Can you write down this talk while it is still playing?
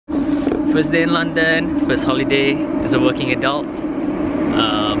First day in London, first holiday as a working adult.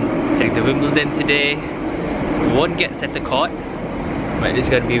 Heading to Wimbledon today. Won't get centre court, but it's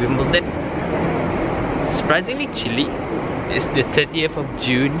gonna be Wimbledon. Surprisingly chilly. It's the 30th of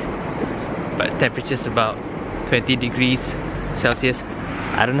June, but temperature's about 20 degrees Celsius.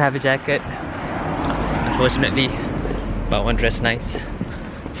 I don't have a jacket, unfortunately, but I want to dress nice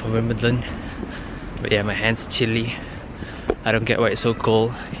for Wimbledon. But yeah, my hands are chilly. I don't get why it's so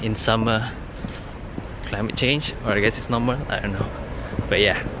cold in summer. Climate change, or I guess it's normal, I don't know. But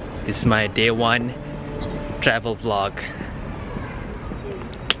yeah, this is my day one travel vlog.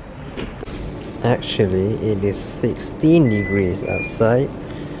 Actually, it is 16 degrees outside,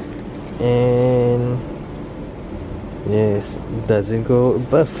 and yes, doesn't go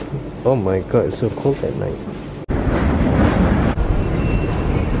above. Oh my god, it's so cold at night.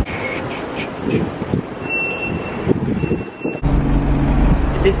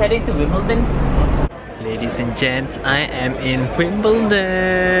 Is this heading to Wimbledon? Ladies and gents, I am in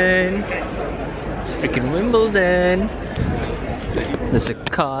Wimbledon. It's freaking Wimbledon. There's a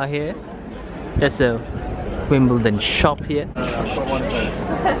car here. There's a Wimbledon shop here.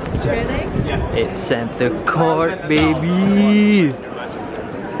 So it's centre court, baby.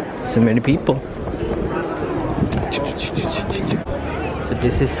 So many people. So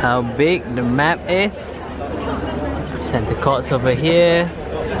this is how big the map is. Centre court's over here.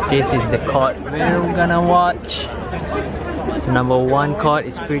 This is the court we're gonna watch. Number 1 court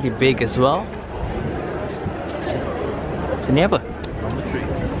is pretty big as well. So ni apa?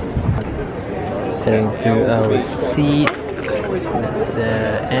 Heading to our seat. That's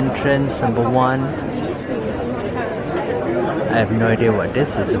the entrance, number 1. I have no idea what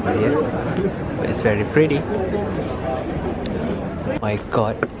this is over here, but it's very pretty. Oh my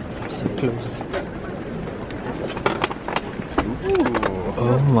god, I'm so close.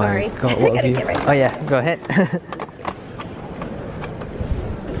 Oh my god, what have you? Oh yeah, go ahead.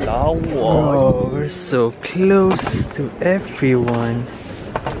 Oh, we're so close to everyone.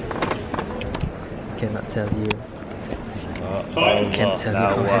 Cannot tell you. Can't tell you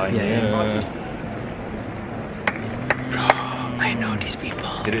how happy I am. Bro, I know these people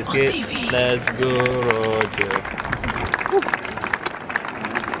on TV. Let's go, Roger.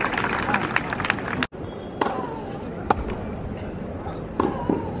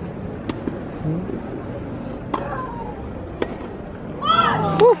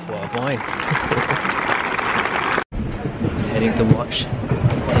 What a point. Heading to watch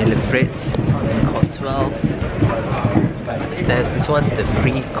Taylor Fritz, court 12. This was the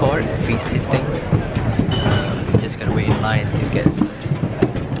free court, free sitting. Just gotta wait in line to get seat.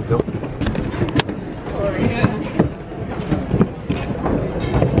 Go.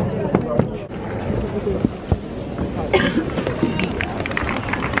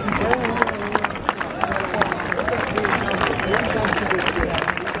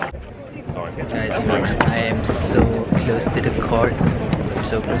 Guys, I am so close to the court. I'm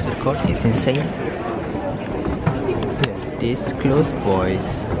so close to the court. It's insane. This close,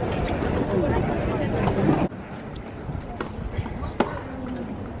 boys.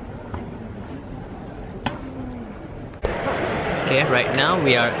 Okay, right now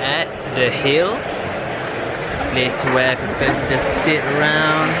we are at the hill, place where people just sit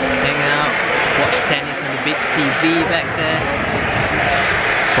around, hang out, watch tennis on the big TV back there.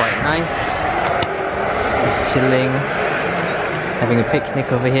 It's quite nice. Just chilling, having a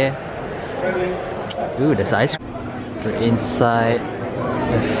picnic over here. Ooh, there's ice cream. We're inside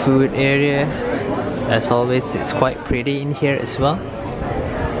the food area. As always, it's quite pretty in here as well,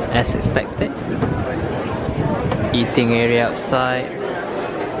 as expected. Eating area outside.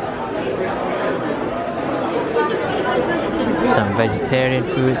 Some vegetarian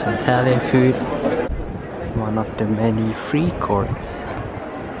food, some Italian food. One of the many free courts.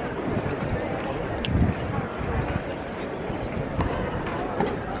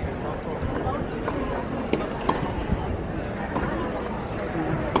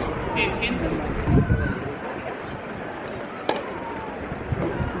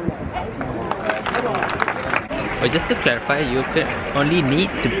 But just to clarify, you can only need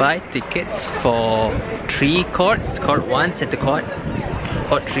to buy tickets for 3 courts. Court 1, centre court.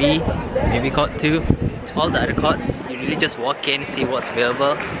 Court 3, maybe court 2. All the other courts, you really just walk in, see what's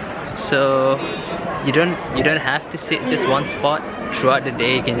available. So you don't have to sit just one spot throughout the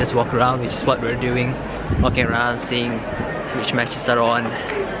day. You can just walk around, which is what we're doing. Walking around, seeing which matches are on,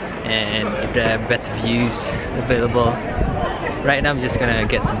 and if there are better views available. Right now I'm just gonna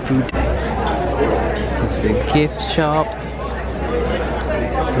get some food. It's a gift shop.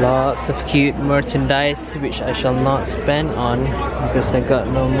 Lots of cute merchandise which I shall not spend on because I got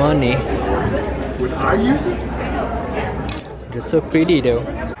no money. Would I use it? They're so pretty though.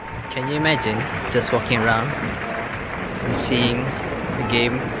 Can you imagine just walking around and seeing a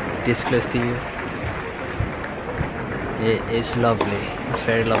game this close to you? It is lovely. It's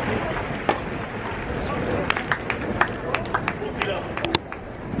very lovely.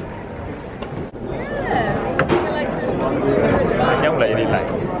 Yang pula jadi like.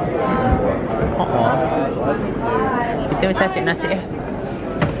 Kita macam asyik nasi eh.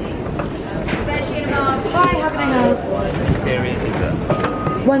 Hi, how can I help?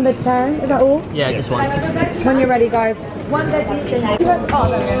 One vegetarian, is that all? Yeah, just one. When you're ready, guys. One veggie, thank you. Oh,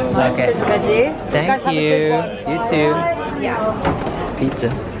 Okay. veggie. Thank Guys, have a you. good one. You too. Yeah. Pizza.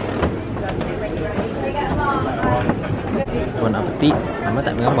 Bon appetit. Ammar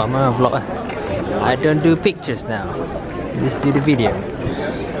tak mengambar, Ammar vlog lah. I don't do pictures now. Just do the video.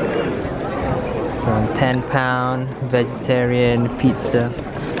 Some £10 vegetarian pizza.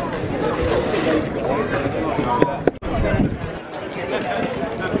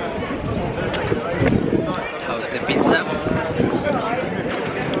 How's the pizza?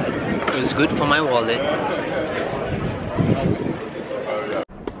 It was good for my wallet.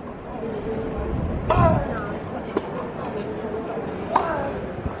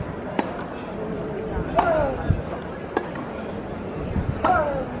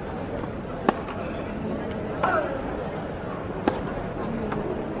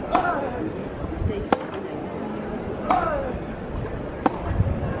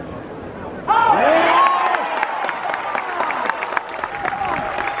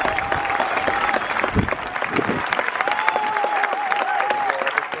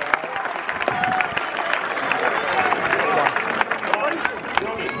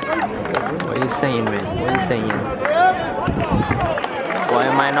 What are you saying, man? What are you saying? Why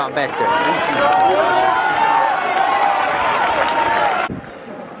am I not better?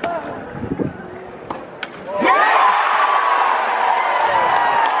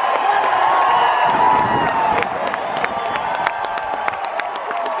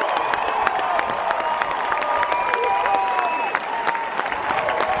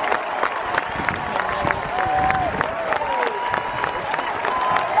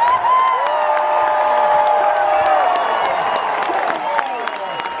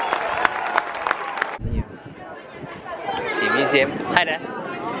 See museum. Hi there.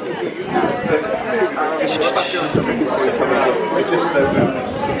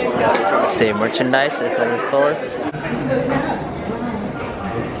 Same merchandise as other stores.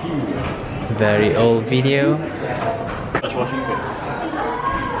 Very old video.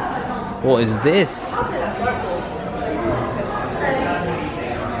 What is this?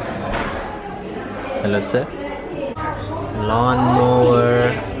 Hello, sir.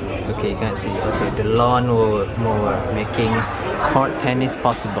 Lawnmower. Okay, you can't see. Okay, the lawnmower making court tennis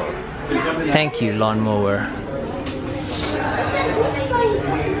possible. Thank you, lawnmower.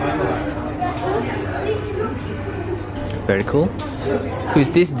 Very cool. Who's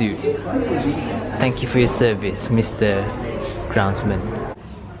this dude? Thank you for your service, Mr. Groundsman.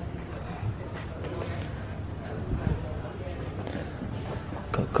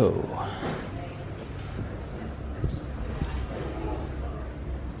 Coco.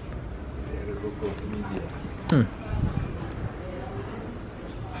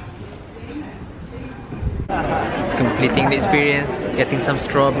 Completing the experience, getting some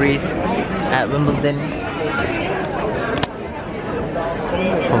strawberries at Wimbledon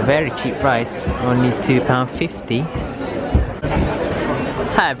for a very cheap price, only £2.50.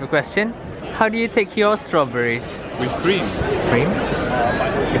 I have a question. How do you take your strawberries? With cream. Cream?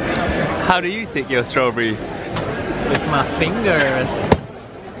 How do you take your strawberries? With my fingers.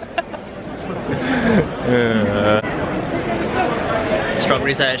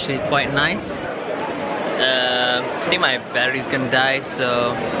 Strawberries are actually quite nice. I think my battery's gonna die,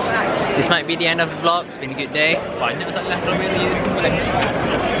 so this might be the end of the vlog. It's been a good day.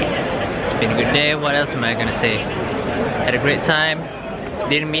 It's been a good day. What else am I gonna say? Had a great time.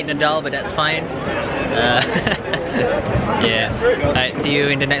 Didn't meet Nadal, but that's fine. Yeah. Alright, see you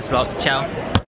in the next vlog. Ciao.